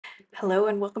Hello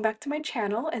and welcome back to my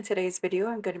channel. In today's video,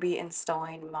 I'm going to be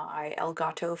installing my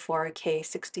Elgato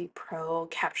 4K60 Pro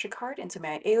capture card into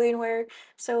my Alienware.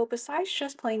 So besides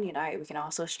just playing Unite, we can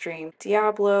also stream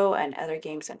Diablo and other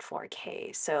games in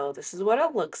 4K. So this is what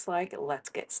it looks like. Let's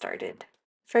get started.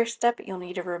 First step, you'll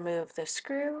need to remove the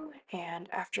screw, and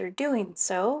after doing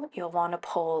so, you'll want to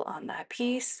pull on that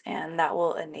piece, and that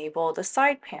will enable the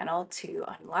side panel to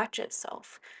unlatch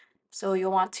itself. So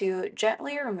you'll want to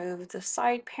gently remove the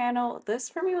side panel. This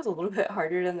for me was a little bit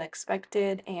harder than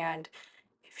expected, and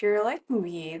if you're like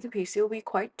me, the PC will be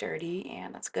quite dirty,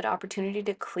 and that's a good opportunity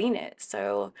to clean it.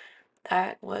 So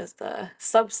that was the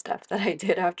sub step that I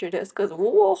did after this, because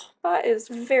whoa, that is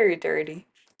very dirty.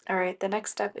 Alright, the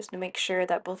next step is to make sure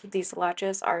that both of these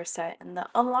latches are set in the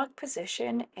unlock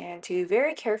position and to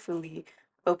very carefully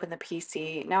open the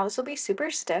PC. Now this will be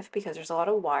super stiff because there's a lot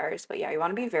of wires, but yeah, you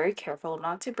want to be very careful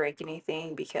not to break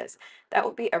anything because that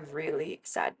would be a really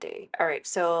sad day. Alright,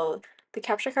 so the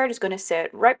capture card is going to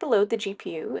sit right below the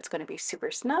GPU. It's going to be super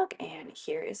snug, and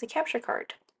here is the capture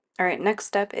card. Alright, next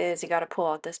step is you got to pull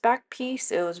out this back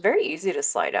piece. It was very easy to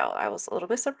slide out. I was a little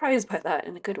bit surprised by that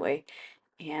in a good way.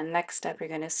 And next step, you're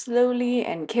going to slowly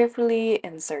and carefully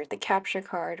insert the capture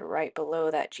card right below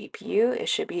that GPU. It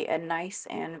should be a nice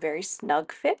and very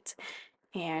snug fit.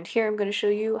 And here I'm going to show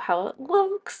you how it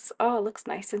looks. Oh, it looks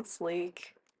nice and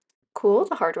sleek. Cool,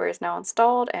 the hardware is now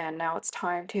installed, and now it's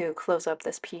time to close up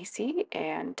this PC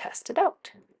and test it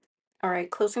out.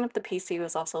 Alright, closing up the PC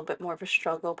was also a bit more of a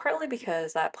struggle, partly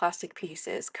because that plastic piece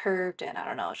is curved and I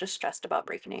don't know, I was just stressed about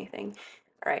breaking anything.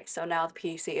 Alright, so now the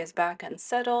PC is back and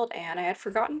settled, and I had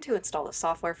forgotten to install the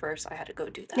software first. I had to go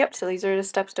do that. Yep, so these are the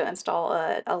steps to install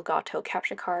a Elgato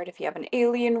capture card. If you have an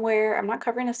Alienware, I'm not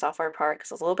covering the software part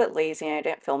because I was a little bit lazy and I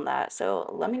didn't film that, so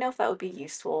let me know if that would be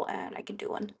useful and I can do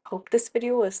one. Hope this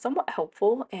video was somewhat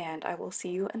helpful, and I will see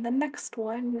you in the next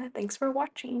one. Thanks for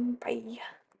watching. Bye.